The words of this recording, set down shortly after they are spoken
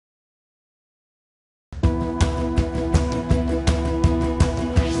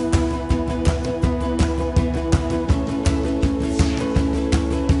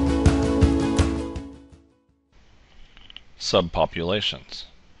Subpopulations.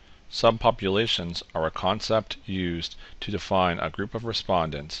 Subpopulations are a concept used to define a group of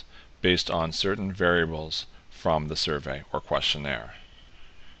respondents based on certain variables from the survey or questionnaire.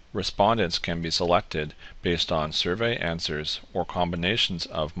 Respondents can be selected based on survey answers or combinations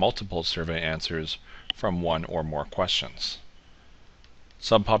of multiple survey answers from one or more questions.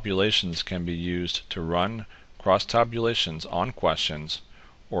 Subpopulations can be used to run cross-tabulations on questions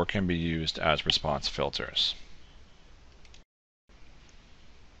or can be used as response filters.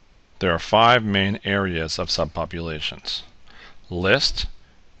 There are 5 main areas of subpopulations. List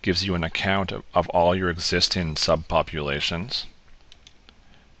gives you an account of all your existing subpopulations.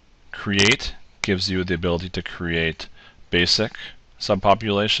 Create gives you the ability to create basic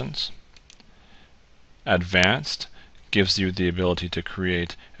subpopulations. Advanced gives you the ability to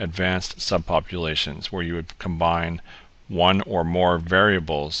create advanced subpopulations where you would combine one or more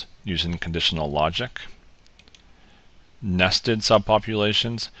variables using conditional logic. Nested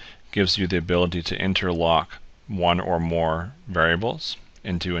subpopulations gives you the ability to interlock one or more variables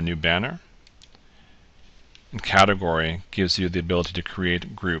into a new banner. And category gives you the ability to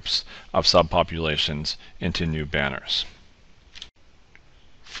create groups of subpopulations into new banners.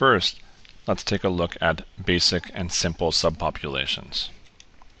 First, let's take a look at basic and simple subpopulations.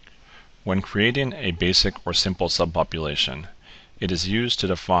 When creating a basic or simple subpopulation, it is used to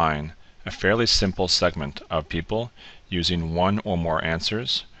define a fairly simple segment of people using one or more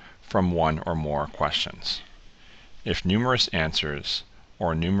answers from one or more questions. If numerous answers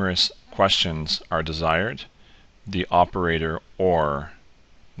or numerous questions are desired, the operator OR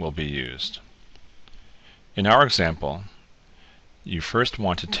will be used. In our example, you first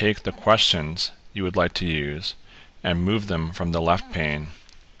want to take the questions you would like to use and move them from the left pane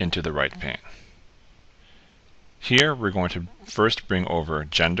into the right pane. Here we're going to first bring over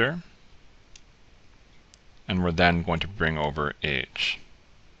gender, and we're then going to bring over age.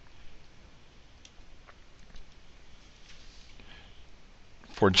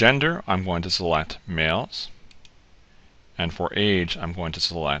 For gender, I'm going to select males, and for age, I'm going to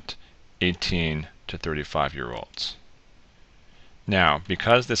select 18 to 35-year-olds. Now,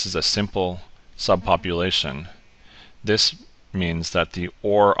 because this is a simple subpopulation, this means that the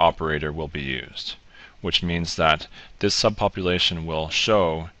OR operator will be used, which means that this subpopulation will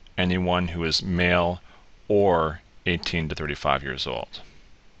show anyone who is male or 18 to 35 years old.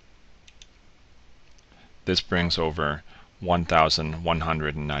 This brings over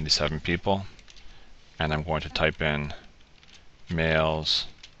 1,197 people, and I'm going to type in males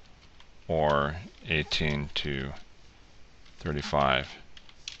or 18 to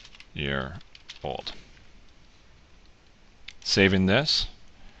 35-year-old. Saving this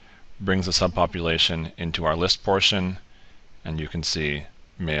brings the subpopulation into our list portion, and you can see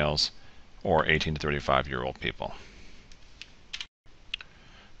males or 18 to 35-year-old people.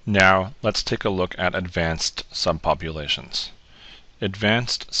 Now let's take a look at advanced subpopulations.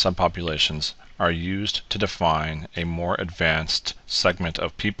 Advanced subpopulations are used to define a more advanced segment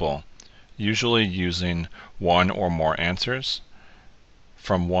of people, usually using one or more answers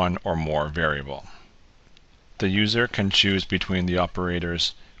from one or more variable. The user can choose between the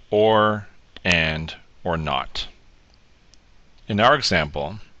operators OR, AND, or NOT. In our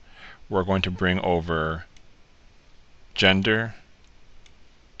example, we're going to bring over gender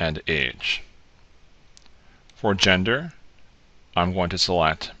and age. For gender, I'm going to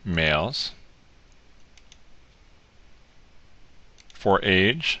select males. For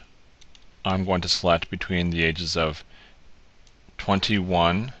age, I'm going to select between the ages of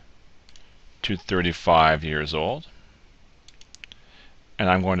 21 to 35 years old. And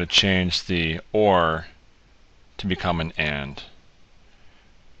I'm going to change the OR to become an AND.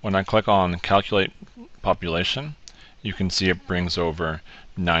 When I click on Calculate Population, you can see it brings over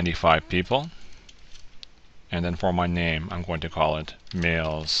 95 people. And then for my name, I'm going to call it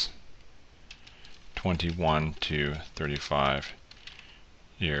males 21 to 35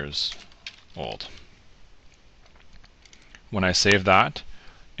 years old. When I save that,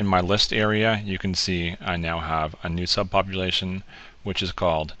 in my list area, you can see I now have a new subpopulation, which is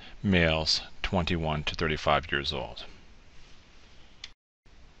called males 21 to 35 years old.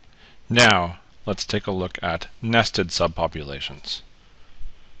 Now, let's take a look at nested subpopulations.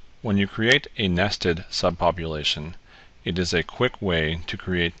 When you create a nested subpopulation, it is a quick way to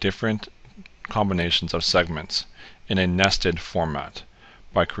create different combinations of segments in a nested format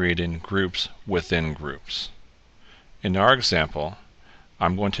by creating groups within groups. In our example,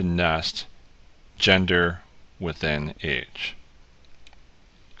 I'm going to nest gender within age.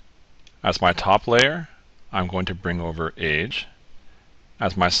 As my top layer, I'm going to bring over age.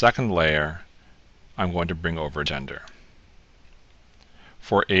 As my second layer, I'm going to bring over gender.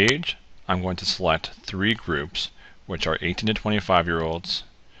 For age, I'm going to select three groups, which are 18 to 25-year-olds,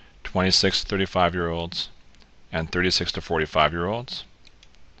 26 to 35-year-olds, and 36 to 45-year-olds.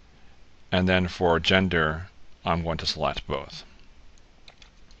 And then for gender, I'm going to select both.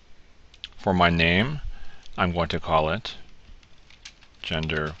 For my name, I'm going to call it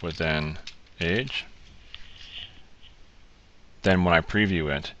gender within age. Then when I preview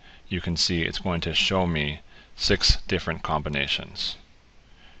it, you can see it's going to show me 6 different combinations.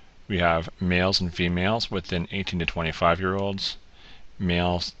 We have males and females within 18 to 25-year-olds,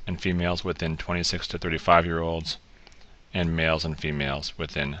 males and females within 26 to 35-year-olds, and males and females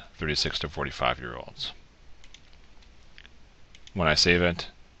within 36 to 45-year-olds. When I save it,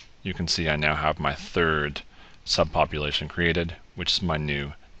 you can see I now have my third subpopulation created, which is my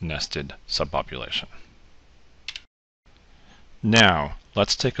new nested subpopulation. Now,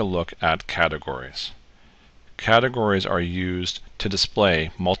 let's take a look at categories. Categories are used to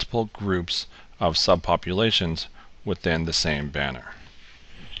display multiple groups of subpopulations within the same banner.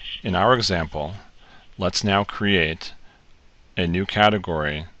 In our example, let's now create a new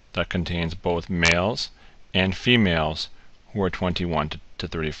category that contains both males and females who are 21 to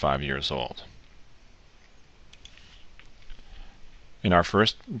 35 years old. In our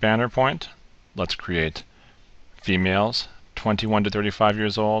first banner point, let's create females 21 to 35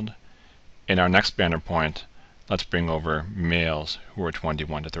 years old. In our next banner point, let's bring over males who are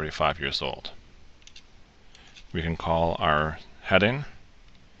 21 to 35 years old. We can call our heading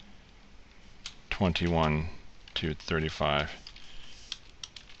 21 to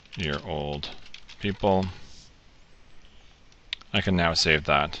 35-year-old people. I can now save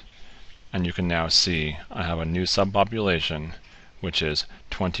that, and you can now see I have a new subpopulation, which is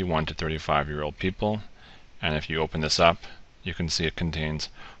 21 to 35-year-old people. And if you open this up, you can see it contains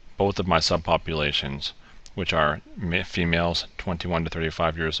both of my subpopulations, which are females 21 to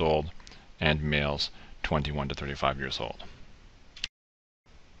 35 years old and males 21 to 35 years old.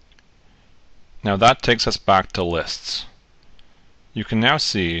 Now that takes us back to lists. You can now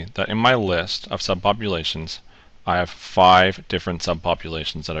see that in my list of subpopulations, I have 5 different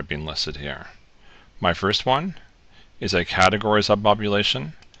subpopulations that are being listed here. My first one is a category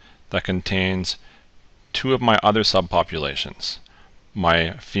subpopulation that contains 2 of my other subpopulations,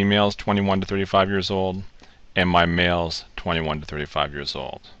 my females 21 to 35 years old and my males 21 to 35 years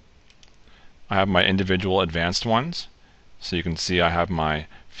old. I have my individual advanced ones, so you can see I have my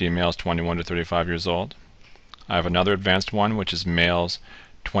females 21 to 35 years old. I have another advanced one, which is males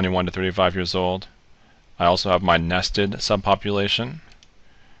 21 to 35 years old. I also have my nested subpopulation,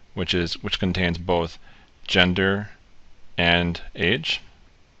 which contains both gender and age.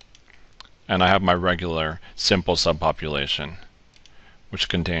 And I have my regular simple subpopulation, which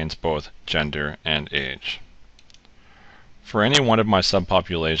contains both gender and age. For any one of my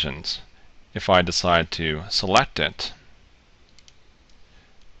subpopulations, if I decide to select it,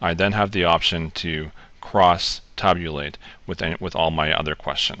 I then have the option to cross-tabulate with all my other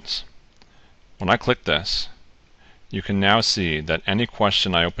questions. When I click this, you can now see that any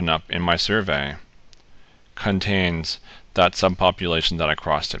question I open up in my survey contains that subpopulation that I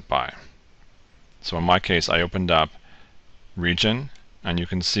crossed it by. So in my case, I opened up region, and you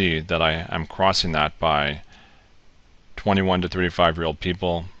can see that I am crossing that by 21 to 35-year-old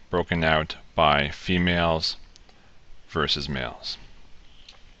people broken out by females versus males.